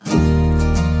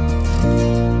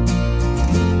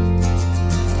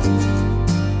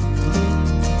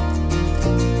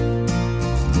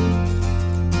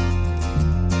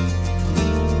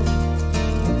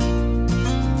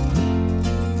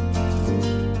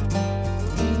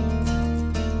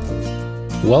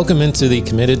Welcome into the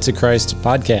Committed to Christ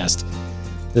podcast.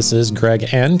 This is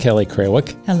Greg and Kelly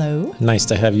Krawick. Hello. Nice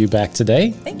to have you back today.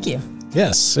 Thank you.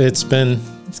 Yes, it's good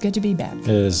to be back. It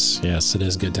is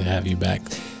good to have you back.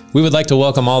 We would like to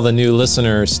welcome all the new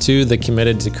listeners to the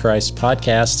Committed to Christ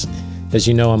podcast. As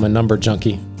you know, I'm a number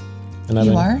junkie. And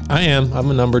I am.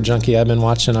 I'm a number junkie. I've been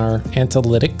watching our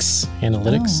analytics,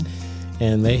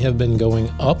 and they have been going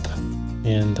up,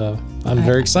 and I'm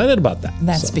very excited about that.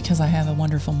 That's because I have a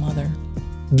wonderful mother.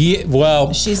 Yeah,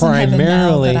 well, she's primarily, in heaven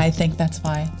now, but I think that's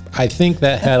why. I think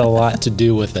that had a lot to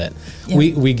do with it. Yeah.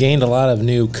 We gained a lot of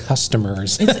new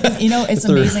customers. It's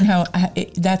amazing how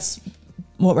that's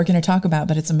what we're going to talk about,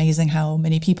 but it's amazing how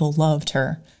many people loved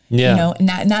her. Yeah.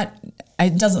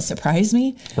 It doesn't surprise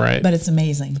me, right? But it's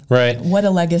amazing. Right. What a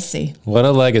legacy. What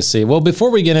a legacy. Well,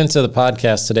 before we get into the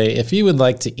podcast today, if you would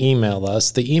like to email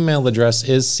us, the email address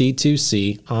is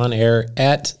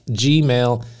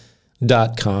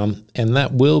c2c.onair@gmail.com, and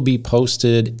that will be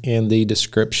posted in the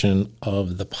description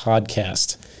of the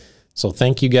podcast. So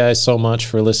thank you guys so much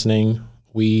for listening.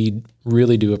 We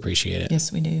really do appreciate it.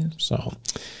 Yes, we do. So,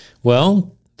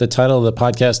 well, the title of the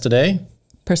podcast today?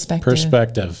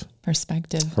 Perspective.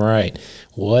 Right.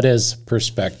 What is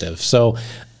perspective? So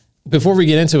before we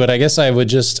get into it, I guess I would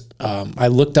just, I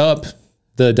looked up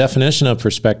the definition of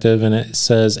perspective, and it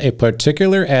says a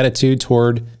particular attitude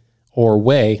toward or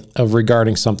way of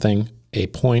regarding something, a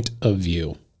point of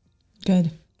view.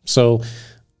 Good. So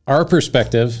our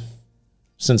perspective,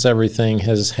 since everything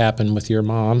has happened with your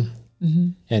mom,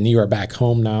 and you are back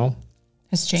home now,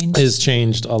 has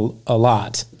changed a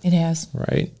lot. It has.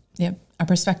 Right. Yep. Our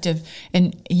perspective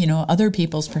and, other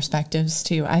people's perspectives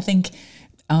too. I think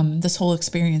this whole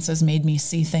experience has made me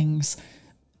see things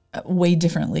way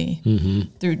differently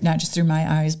through, not just through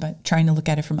my eyes, but trying to look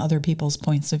at it from other people's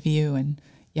points of view. And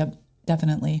yep,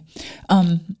 definitely.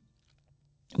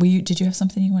 Did you have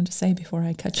something you wanted to say before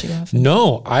I cut you off?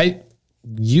 No,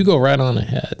 you go right on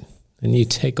ahead and you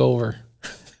take over.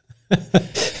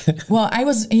 Well, I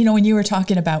was, when we were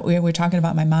talking about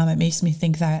my mom, it makes me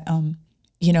think that,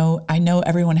 I know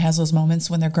everyone has those moments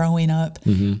when they're growing up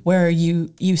where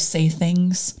you say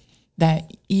things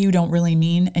that you don't really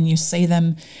mean, and you say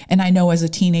them. And I know as a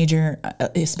teenager,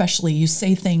 especially, you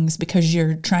say things because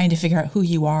you're trying to figure out who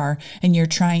you are, and you're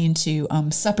trying to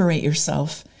separate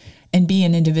yourself and be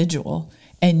an individual.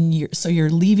 And you're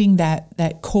leaving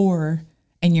that core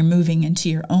and you're moving into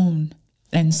your own.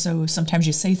 And so sometimes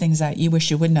you say things that you wish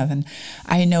you wouldn't have. And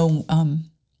I know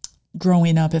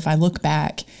growing up, if I look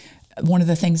back, one of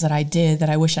the things that I did that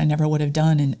I wish I never would have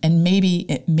done, and maybe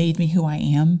it made me who I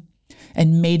am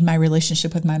and made my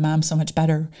relationship with my mom so much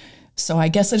better. So I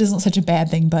guess it isn't such a bad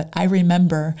thing, but I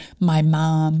remember my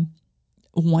mom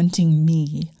wanting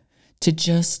me to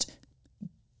just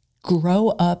grow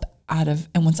up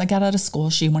and once I got out of school,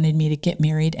 she wanted me to get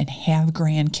married and have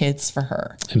grandkids for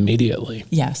her. Immediately.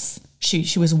 Yes.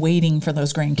 She was waiting for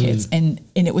those grandkids, and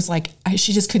it was like,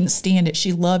 she just couldn't stand it.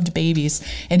 She loved babies,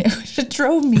 and it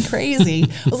drove me crazy.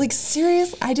 I was like,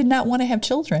 serious? I did not want to have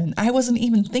children. I wasn't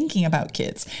even thinking about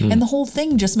kids. And the whole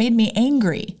thing just made me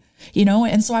angry,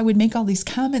 and so I would make all these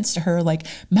comments to her like,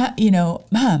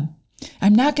 Mom,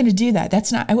 I'm not going to do that.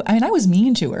 That's not, I was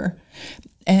mean to her.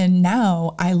 And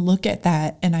now I look at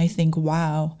that and I think,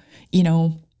 wow,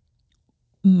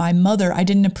 my mother, I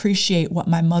didn't appreciate what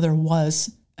my mother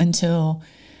was until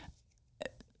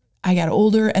I got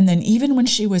older. And then even when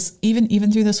she was,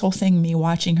 even through this whole thing, me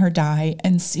watching her die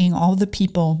and seeing all the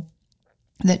people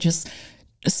that just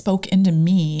spoke into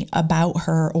me about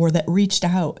her or that reached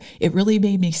out, it really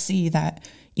made me see that,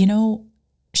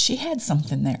 she had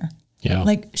something there. Yeah.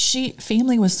 Like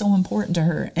family was so important to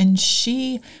her. And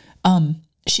she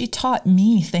taught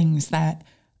me things that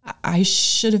I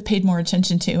should have paid more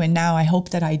attention to. And now I hope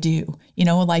that I do,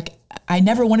 like I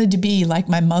never wanted to be like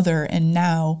my mother. And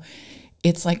now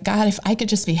it's like, God, if I could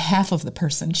just be half of the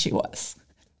person she was.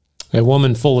 A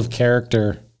woman full of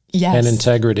character and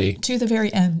integrity. To the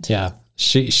very end. Yeah.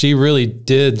 She really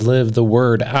did live the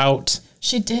word out.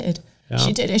 She did. Yeah.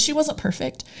 She did. And she wasn't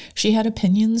perfect. She had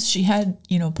opinions. She had,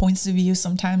 points of view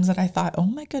sometimes that I thought, oh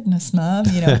my goodness, Mom,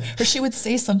 or she would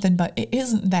say something, but it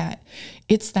isn't that.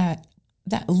 It's that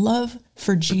love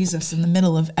for Jesus in the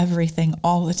middle of everything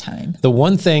all the time. The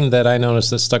one thing that I noticed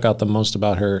that stuck out the most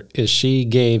about her is she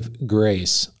gave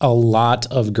grace, a lot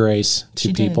of grace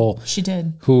to people. She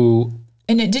did.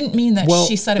 And it didn't mean that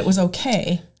she said it was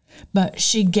okay, but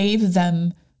she gave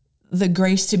them the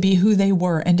grace to be who they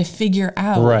were and to figure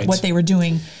out what they were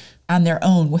doing on their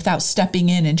own without stepping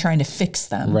in and trying to fix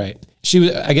them. Right. She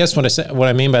was, I guess what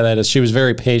I mean by that is she was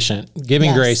very patient,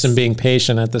 giving grace and being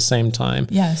patient at the same time.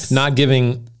 Yes. Not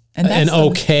giving and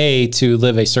okay to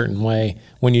live a certain way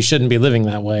when you shouldn't be living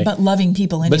that way. But loving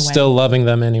people anyway. But still loving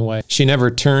them anyway. She never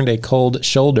turned a cold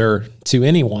shoulder to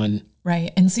anyone.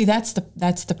 Right. And see, that's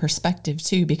the perspective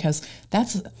too, because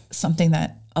that's something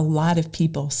that a lot of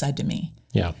people said to me.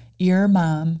 Yeah. Your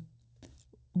mom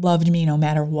loved me no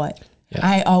matter what. Yeah.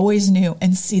 I always knew.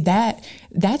 And see,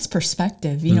 that's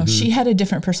perspective. You know, she had a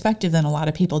different perspective than a lot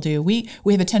of people do. We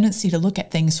have a tendency to look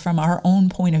at things from our own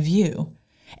point of view.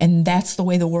 And that's the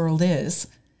way the world is.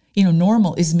 You know,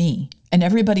 normal is me. And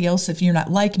everybody else, if you're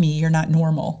not like me, you're not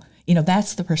normal. You know,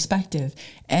 that's the perspective.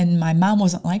 And my mom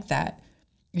wasn't like that.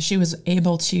 She was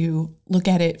able to look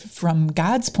at it from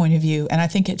God's point of view. And I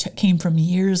think it came from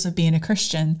years of being a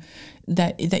Christian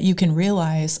that you can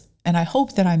realize, and I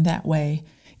hope that I'm that way.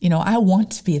 You know, I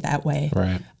want to be that way.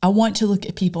 Right. I want to look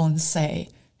at people and say,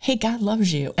 hey, God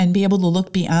loves you, and be able to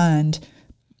look beyond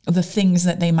the things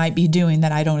that they might be doing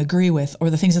that I don't agree with, or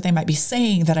the things that they might be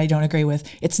saying that I don't agree with.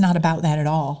 It's not about that at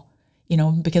all, you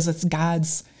know, because it's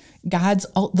God's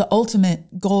the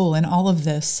ultimate goal in all of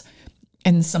this,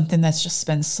 and something that's just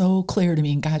been so clear to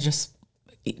me. And God just,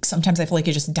 sometimes I feel like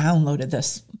he just downloaded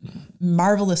this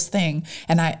marvelous thing.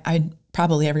 And I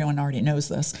probably everyone already knows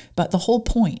this, but the whole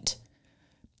point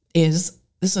is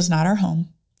this is not our home.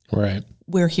 Right.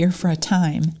 We're here for a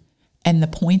time. And the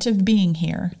point of being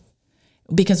here,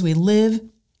 because we live,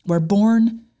 we're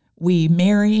born, we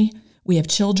marry, we have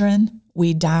children,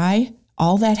 we die,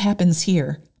 all that happens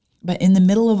here. But in the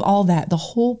middle of all that, the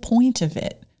whole point of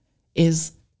it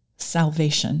is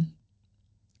salvation,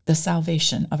 the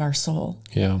salvation of our soul.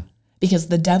 Yeah. Because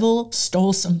the devil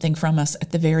stole something from us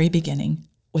at the very beginning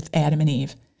with Adam and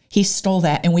Eve. He stole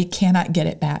that, and we cannot get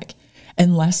it back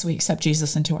unless we accept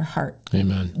Jesus into our heart.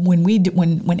 Amen.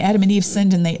 When Adam and Eve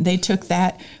sinned and they took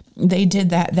that, they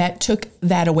did that took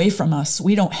that away from us.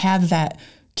 We don't have that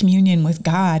communion with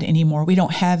God anymore. We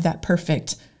don't have that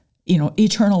perfect, you know,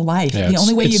 eternal life. Yeah, the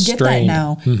only way you get strained. that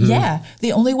now,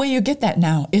 the only way you get that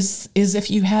now is if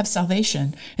you have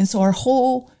salvation. And so our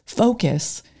whole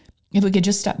focus, if we could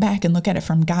just step back and look at it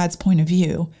from God's point of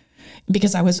view,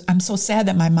 because I'm so sad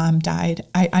that my mom died.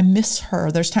 I miss her.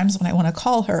 There's times when I want to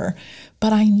call her,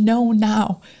 but I know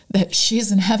now that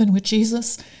she's in heaven with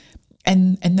Jesus,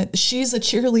 and that she's a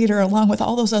cheerleader along with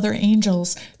all those other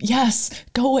angels. Yes,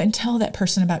 go and tell that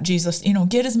person about Jesus. You know,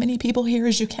 get as many people here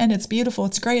as you can. It's beautiful.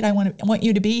 It's great. I want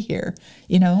you to be here,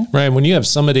 you know? Right. When you have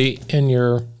somebody in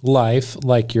your life,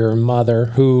 like your mother,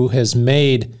 who has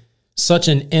made such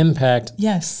an impact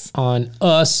on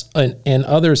us and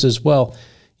others as well,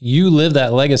 you live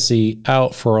that legacy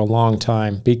out for a long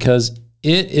time, because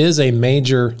it is a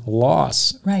major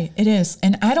loss. Right, it is.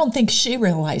 And I don't think she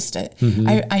realized it.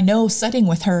 I know sitting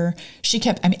with her, she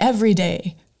kept, every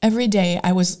day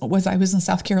I was in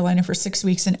South Carolina for 6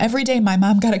 weeks, and every day my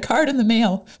mom got a card in the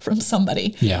mail from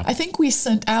somebody. Yeah. I think we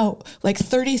sent out like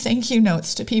 30 thank you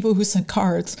notes to people who sent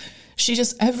cards. She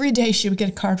just, every day she would get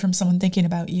a card from someone thinking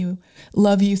about you,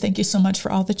 love you, thank you so much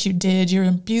for all that you did. You're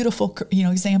a beautiful, you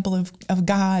know, example of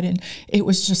God. And it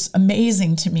was just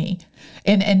amazing to me.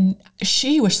 And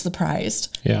she was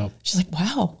surprised. Yeah. She's like,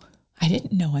 wow, I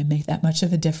didn't know I made that much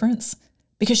of a difference.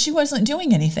 Because she wasn't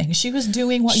doing anything. She was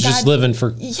doing what She's God... just living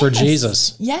for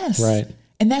Jesus. Yes. Right.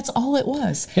 And that's all it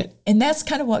was. And that's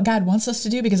kind of what God wants us to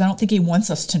do, because I don't think he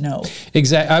wants us to know.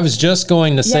 Exactly. I was just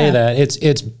going to say that.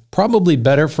 It's probably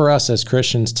better for us as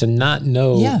Christians to not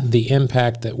know the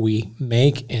impact that we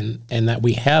make and that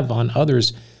we have on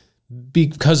others,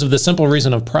 because of the simple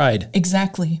reason of pride.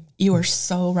 Exactly. You are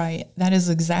so right. That is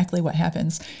exactly what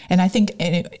happens. And I think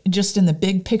just in the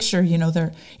big picture, you know,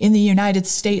 there in the United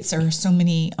States, there are so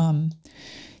many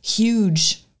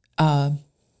huge...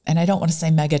 and I don't want to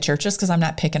say mega churches because I'm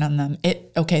not picking on them.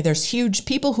 There's huge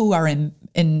people who are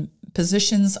in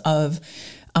positions of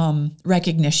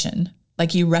recognition.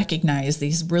 Like, you recognize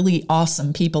these really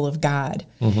awesome people of God.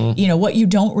 You know, what you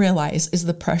don't realize is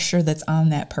the pressure that's on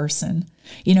that person.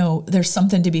 You know, there's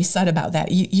something to be said about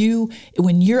that. You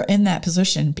when you're in that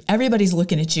position, everybody's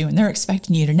looking at you and they're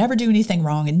expecting you to never do anything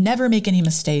wrong and never make any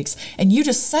mistakes. And you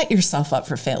just set yourself up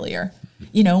for failure,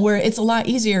 you know, where it's a lot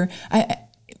easier.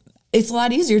 It's a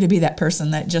lot easier to be that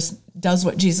person that just does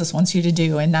what Jesus wants you to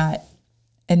do and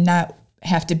not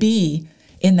have to be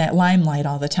in that limelight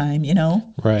all the time, you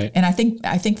know? Right. And I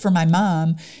think for my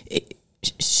mom,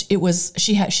 it was,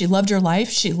 she loved her life.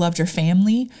 She loved her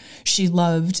family. She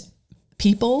loved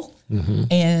people,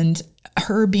 and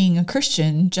her being a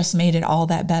Christian just made it all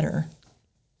that better.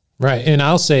 Right. And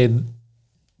I'll say,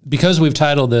 because we've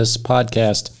titled this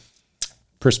podcast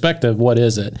Perspective, What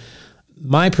Is It?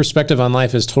 My perspective on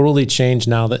life has totally changed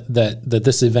now that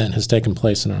this event has taken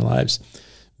place in our lives,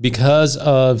 because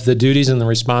of the duties and the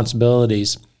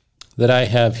responsibilities that I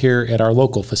have here at our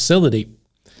local facility,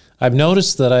 I've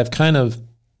noticed that I've kind of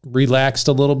relaxed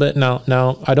a little bit.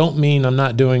 Now I don't mean I'm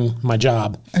not doing my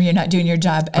job. Or you're not doing your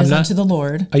job as unto the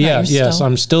Lord.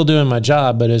 I'm still doing my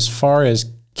job, but as far as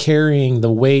carrying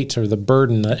the weight or the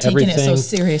burden, taking it so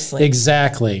seriously.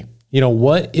 Exactly.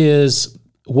 What is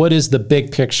the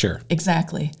big picture?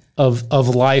 Exactly.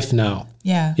 Of life now.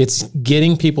 Yeah. It's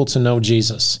getting people to know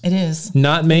Jesus. It is.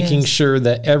 Not making sure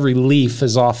that every leaf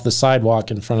is off the sidewalk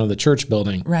in front of the church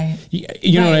building. Right.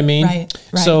 You know what I mean? Right.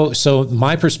 So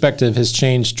my perspective has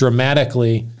changed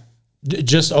dramatically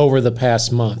just over the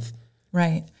past month.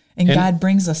 Right. And God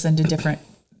brings us into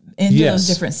those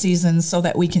different seasons so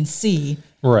that we can see.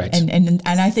 Right. And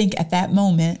I think at that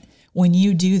moment, when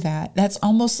you do that, that's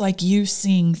almost like you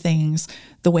seeing things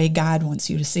the way God wants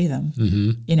you to see them,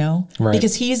 Right.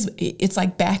 Because it's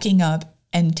like backing up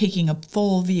and taking a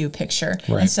full view picture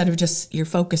instead of just your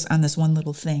focus on this one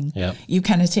little thing. Yep. You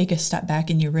kind of take a step back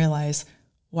and you realize,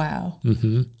 wow,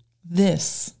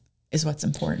 this is what's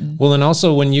important. Well, and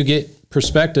also when you get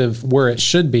perspective where it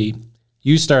should be,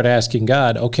 you start asking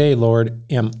God, okay, Lord,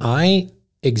 am I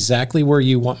exactly where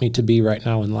you want me to be right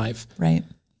now in life? Right.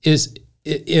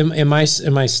 Am I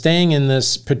staying in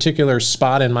this particular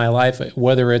spot in my life,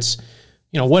 whether it's,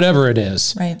 whatever it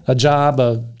is, right. A job,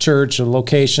 a church, a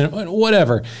location,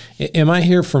 whatever. Am I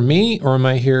here for me, or am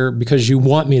I here because you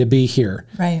want me to be here?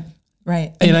 Right.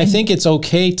 Right. And I think it's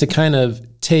okay to kind of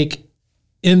take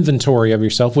inventory of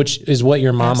yourself, which is what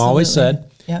your mom always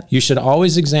said. Yep. You should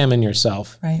always examine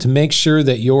yourself to make sure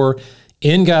that you're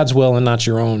in God's will and not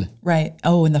your own. Right.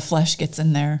 Oh, and the flesh gets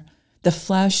in there. The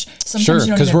flesh, sometimes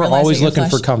sure, because we're always looking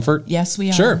for comfort. Yes, we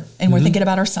are. Sure. And we're thinking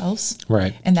about ourselves.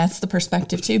 Right. And that's the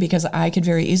perspective too, because I could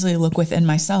very easily look within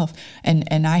myself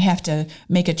and I have to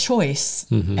make a choice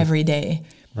every day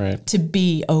to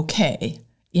be okay.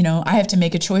 I have to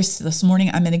make a choice this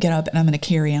morning. I'm going to get up and I'm going to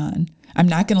carry on. I'm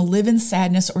not going to live in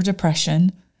sadness or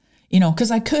depression, because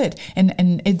I could.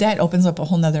 And that opens up a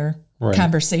whole nother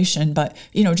conversation. But,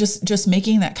 just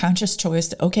making that conscious choice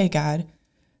to, okay, God,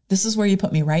 this is where you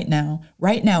put me right now,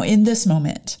 in this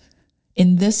moment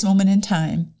in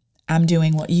time, I'm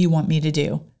doing what you want me to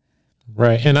do.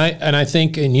 Right. And I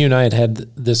think, and you and I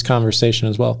had this conversation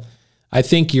as well. I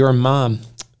think your mom,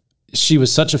 she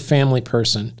was such a family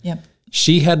person. Yep.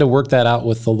 She had to work that out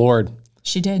with the Lord.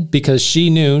 She did. Because she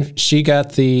knew she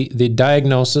got the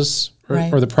diagnosis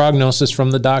or the prognosis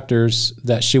from the doctors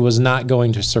that she was not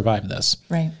going to survive this.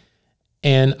 Right.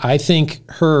 And I think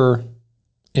her,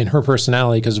 in her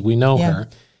personality, because we know her,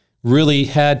 really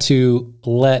had to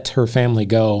let her family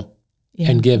go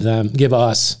and give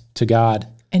us to God.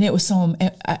 And it was so,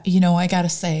 I got to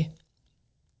say,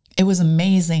 it was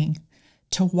amazing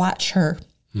to watch her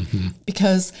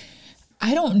because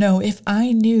I don't know if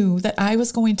I knew that I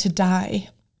was going to die.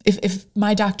 If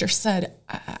my doctor said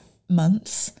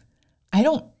months, I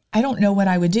don't know what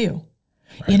I would do,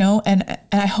 and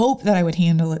I hope that I would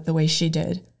handle it the way she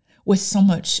did, with so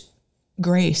much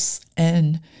grace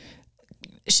and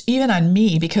even on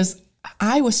me, because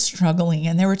I was struggling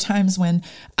and there were times when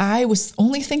I was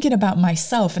only thinking about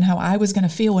myself and how I was going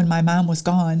to feel when my mom was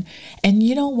gone. And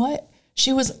you know what?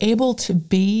 She was able to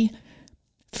be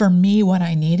for me what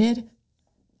I needed.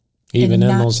 Even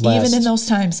in those times,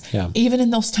 even in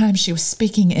those times, she was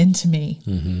speaking into me.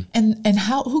 And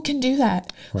who can do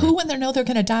that? Right. Who, when they know they're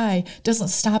going to die, doesn't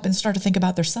stop and start to think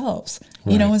about themselves?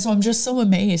 Right. And so I'm just so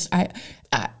amazed.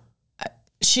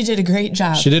 She did a great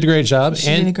job. She did a great job.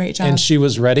 And she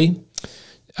was ready.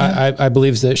 Yeah. I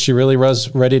believe that she really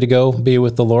was ready to go be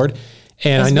with the Lord.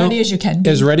 And as ready as you can be.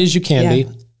 As ready as you can be.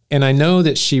 And I know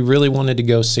that she really wanted to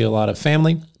go see a lot of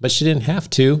family, but she didn't have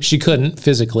to. She couldn't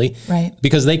physically. Right.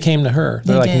 Because they came to her.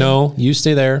 They're like, no, you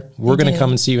stay there. We're going to come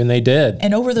and see you. And they did.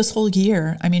 And over this whole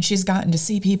year, she's gotten to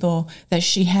see people that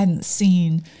she hadn't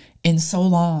seen in so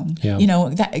long. Yeah.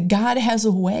 That God has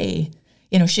a way.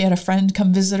 She had a friend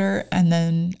come visit her, and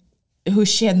then who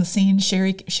she hadn't seen,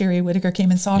 Sherry Whitaker, came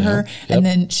and saw her. Yep. And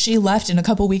then she left, and a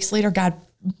couple of weeks later,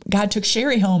 God took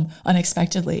Sherry home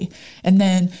unexpectedly. And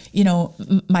then,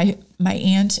 my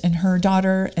aunt and her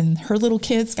daughter and her little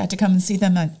kids got to come and see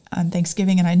them on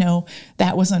Thanksgiving. And I know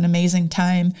that was an amazing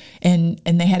time, and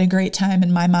they had a great time.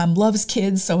 And my mom loves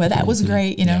kids, so that was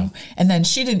great, Yeah. And then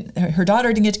her daughter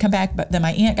didn't get to come back, but then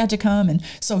my aunt got to come. And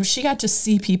so she got to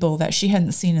see people that she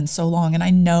hadn't seen in so long. And I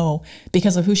know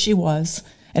because of who she was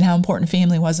and how important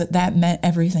family was, that meant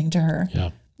everything to her,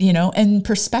 and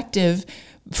perspective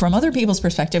from other people's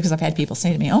perspective, because I've had people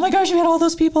say to me, oh my gosh, you had all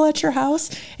those people at your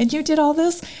house and you did all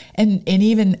this. And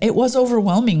even it was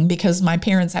overwhelming because my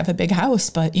parents have a big house,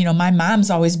 but my mom's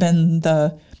always been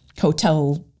the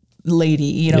hotel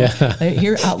lady,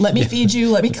 here, let me feed you,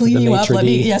 let me clean you up, let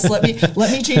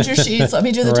me change your sheets, let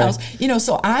me do the towels,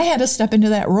 so I had to step into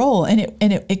that role, and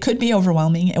it could be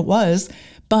overwhelming. It was,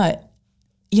 but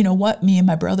you know what, me and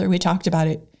my brother, we talked about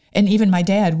it, and even my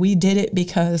dad, we did it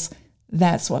because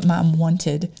that's what Mom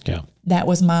wanted. Yeah. That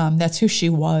was Mom. That's who she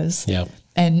was. Yeah.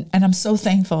 And I'm so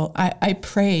thankful. I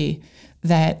pray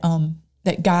that,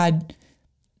 that God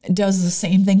does the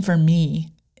same thing for me.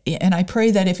 And I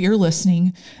pray that if you're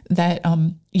listening, that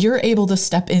you're able to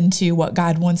step into what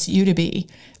God wants you to be,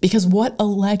 because what a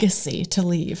legacy to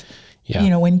leave.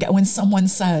 Yeah. When someone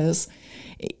says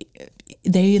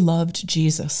they loved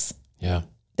Jesus, yeah,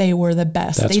 they were the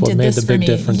best. That's they what did made this the for big me.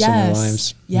 difference in their Yes.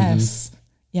 lives. Yes.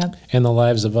 Yep. And the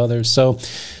lives of others. So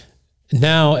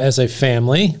now, as a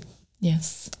family,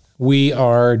 yes, we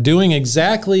are doing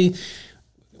exactly.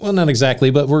 Well, not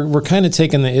exactly, but we're kind of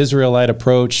taking the Israelite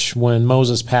approach when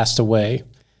Moses passed away.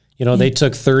 They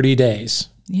took 30 days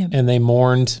and they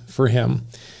mourned for him.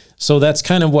 So that's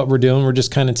kind of what we're doing. We're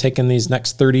just kind of taking these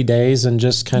next 30 days and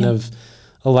just kind of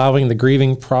allowing the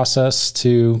grieving process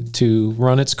to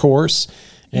run its course.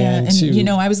 And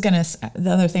I was going to, the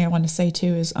other thing I wanted to say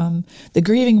too is the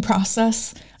grieving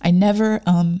process, I never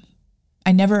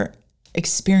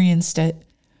experienced it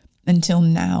until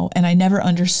now, and I never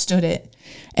understood it.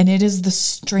 And it is the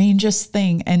strangest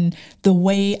thing. And the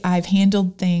way I've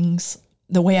handled things,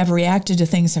 the way I've reacted to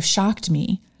things have shocked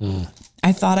me.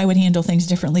 I thought I would handle things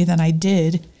differently than I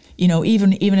did.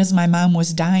 Even as my mom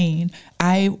was dying,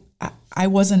 I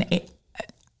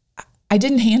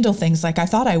didn't handle things like I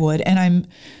thought I would. And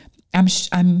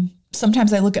I'm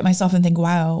sometimes I look at myself and think,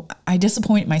 wow, I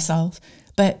disappoint myself,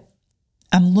 but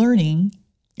I'm learning.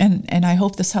 And I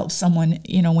hope this helps someone,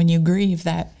 when you grieve,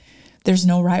 that there's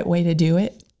no right way to do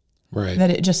it, right?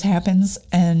 That it just happens,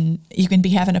 and you can be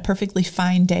having a perfectly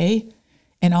fine day,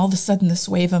 and all of a sudden this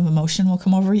wave of emotion will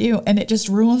come over you, and it just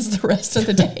ruins the rest of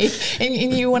the day,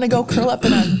 and you want to go curl up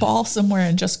in a ball somewhere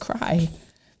and just cry,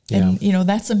 and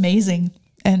that's amazing,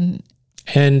 and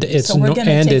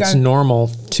it's normal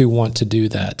to want to do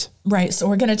that, right? So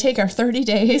we're going to take our 30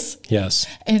 days, yes,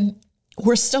 and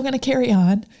we're still going to carry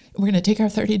on. We're going to take our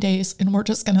 30 days, and we're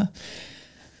just going to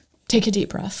take a deep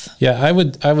breath. Yeah, I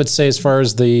would say, as far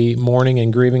as the mourning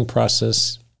and grieving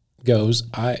process goes,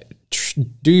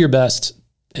 do your best,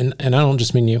 and I don't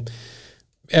just mean you.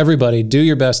 Everybody, do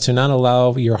your best to not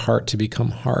allow your heart to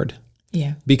become hard.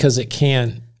 Yeah, because it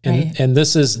can, and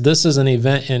this is an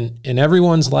event in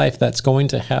everyone's life that's going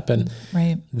to happen.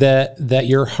 Right. That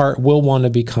your heart will want to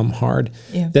become hard.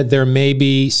 Yeah. That there may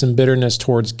be some bitterness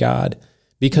towards God,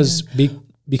 because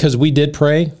we did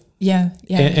pray. Yeah.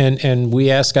 And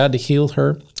we asked God to heal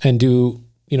her and do,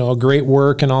 a great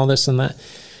work and all this and that.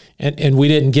 And we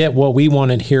didn't get what we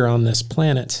wanted here on this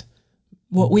planet.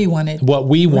 What we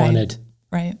wanted.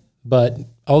 Right. But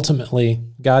ultimately,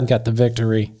 God got the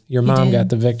victory. Your mom got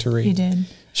the victory. He did.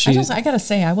 I got to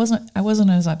say, I wasn't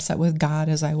as upset with God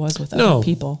as I was with other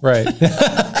people. Right.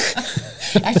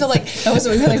 I feel like I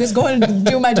was going to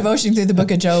do my devotion through the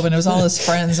book of Job, and it was all his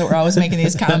friends that were always making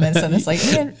these comments, and it's like,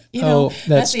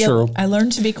 that's true. I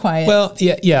learned to be quiet. Well,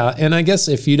 yeah, and I guess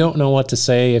if you don't know what to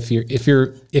say, if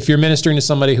you're ministering to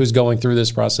somebody who's going through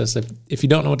this process, if you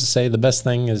don't know what to say, the best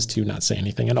thing is to not say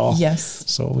anything at all. Yes.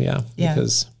 So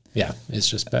because it's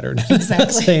just better to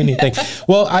not say anything.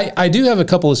 Well, I do have a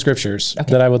couple of scriptures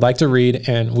that I would like to read,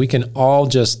 and we can all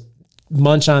just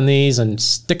munch on these and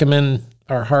stick them in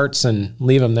our hearts and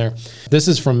leave them there. This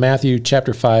is from Matthew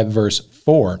chapter 5, verse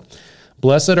 4.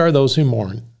 Blessed are those who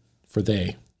mourn, for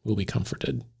they will be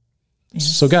comforted.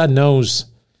 Yes. So God knows.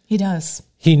 He does.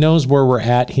 He knows where we're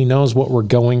at. He knows what we're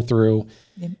going through.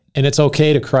 Yep. And it's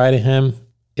okay to cry to him.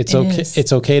 It's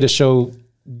okay to show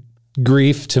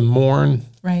grief, to mourn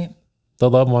the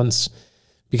loved ones.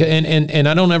 Because and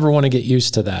I don't ever want to get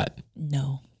used to that.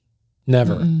 No.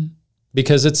 Never. Mm-mm.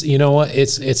 Because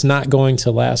it's not going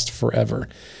to last forever,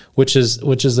 which is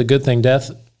a good thing.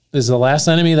 Death is the last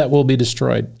enemy that will be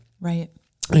destroyed. Right.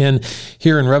 And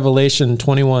here in Revelation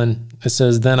 21, it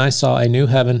says, "Then I saw a new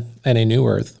heaven and a new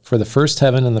earth, for the first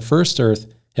heaven and the first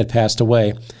earth had passed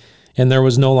away, and there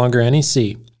was no longer any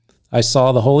sea. I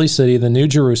saw the holy city, the new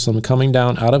Jerusalem, coming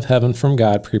down out of heaven from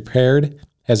God, prepared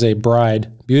as a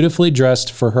bride, beautifully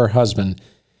dressed for her husband.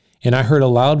 And I heard a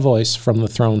loud voice from the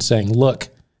throne saying, 'Look,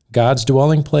 God's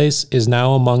dwelling place is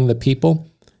now among the people,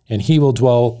 and he will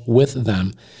dwell with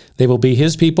them. They will be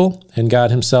his people, and God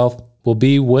himself will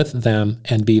be with them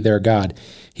and be their God.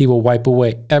 He will wipe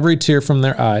away every tear from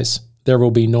their eyes. There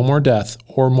will be no more death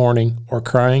or mourning or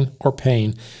crying or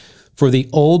pain, for the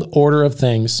old order of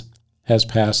things has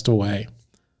passed away.'"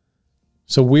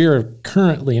 So we're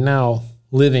currently now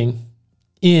living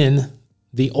in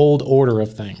the old order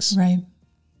of things. Right.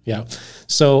 Yeah.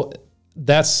 So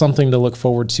that's something to look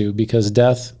forward to, because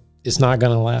death is not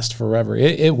going to last forever.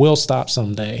 It will stop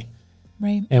someday.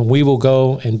 Right. And we will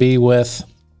go and be with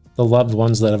the loved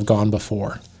ones that have gone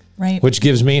before. Right. Which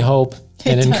gives me hope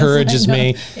and encourages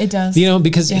me. It does.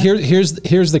 Because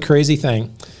here's the crazy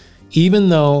thing. Even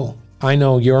though I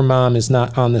know your mom is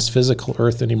not on this physical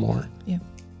earth anymore,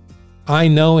 I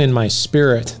know in my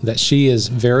spirit that she is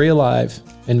very alive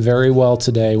and very well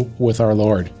today with our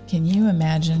Lord. Can you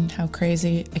imagine how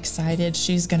crazy excited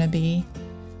she's going to be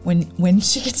when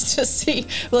she gets to see,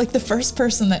 like, the first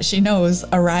person that she knows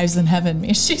arrives in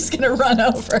heaven? She's going to run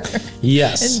over.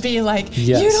 Yes. And be like,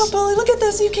 you don't believe, look at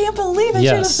this, you can't believe it.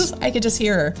 Yes. I could just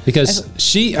hear her. Because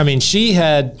she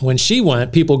had, when she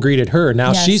went, people greeted her.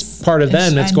 Now she's part of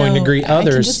them that's going to greet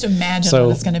others. I can just imagine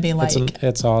what it's going to be like.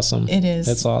 It's awesome. It is.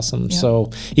 It's awesome. Yeah.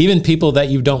 So even people that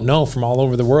you don't know from all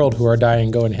over the world who are dying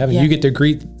and going to heaven, you get to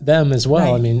greet them as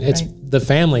well. Right. I mean, it's the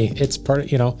family. It's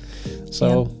part of,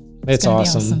 so... Yeah. It's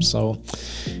awesome. So,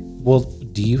 well,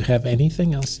 do you have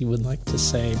anything else you would like to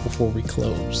say before we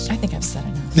close? I think I've said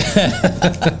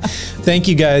enough. Thank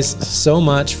you guys so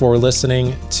much for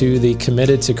listening to the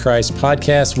Committed to Christ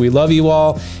podcast. We love you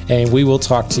all, and we will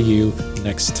talk to you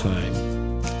next time.